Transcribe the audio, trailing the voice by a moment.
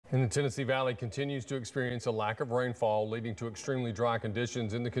And the Tennessee Valley continues to experience a lack of rainfall, leading to extremely dry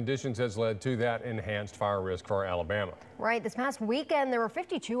conditions, and the conditions has led to that enhanced fire risk for Alabama. Right. This past weekend, there were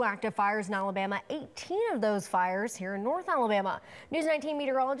 52 active fires in Alabama, 18 of those fires here in North Alabama. News 19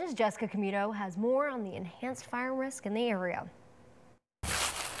 meteorologist Jessica Camuto has more on the enhanced fire risk in the area.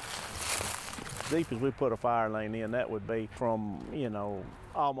 Deep as we put a fire lane in, that would be from,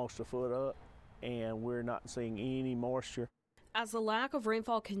 almost a foot up, and we're not seeing any moisture. As the lack of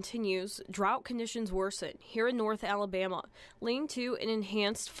rainfall continues, drought conditions worsen here in North Alabama, leading to an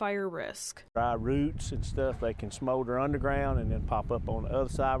enhanced fire risk. Dry roots and stuff, they can smolder underground and then pop up on the other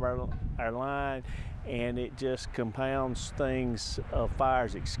side of our line, and it just compounds things of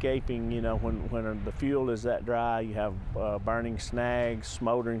fires escaping. When the fuel is that dry, you have burning snags,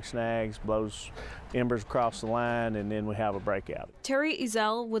 smoldering snags, blows embers across the line, and then we have a breakout. Terry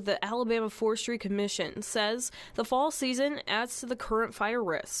Ezell with the Alabama Forestry Commission says the fall season adds to the current fire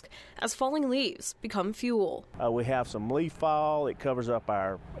risk as falling leaves become fuel. We have some leaf fall. It covers up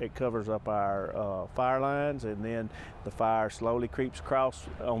our fire lines, and then the fire slowly creeps across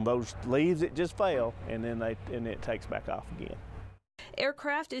on those leaves that just fell, and then it takes back off again.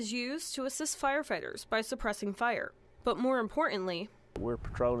 Aircraft is used to assist firefighters by suppressing fire, but more importantly, we're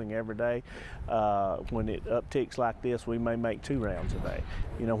patrolling every day. When it upticks like this, we may make 2 rounds a day.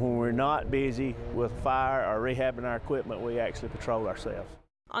 When we're not busy with fire or rehabbing our equipment, we actually patrol ourselves.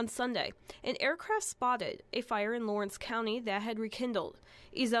 On Sunday, an aircraft spotted a fire in Lawrence County that had rekindled.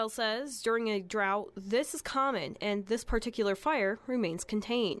 Ezell says during a drought, this is common, and this particular fire remains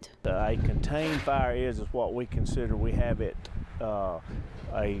contained. A contained fire is what we consider. We have it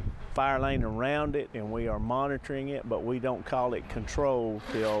a fire lane around it, and we are monitoring it, but we don't call it control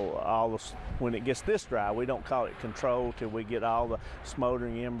till when it gets this dry. We don't call it control till we get all the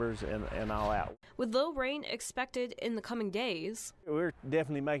smoldering embers and all out. With low rain expected in the coming days, we're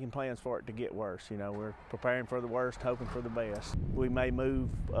definitely making plans for it to get worse. We're preparing for the worst, hoping for the best. We may move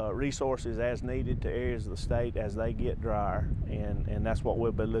resources as needed to areas of the state as they get drier, and that's what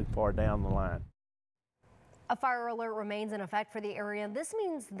we'll be looking for down the line. A fire alert remains in effect for the area. This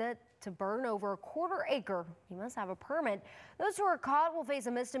means that to burn over a quarter acre, you must have a permit. Those who are caught will face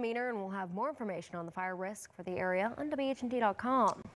a misdemeanor, and we'll have more information on the fire risk for the area on WHNT.com.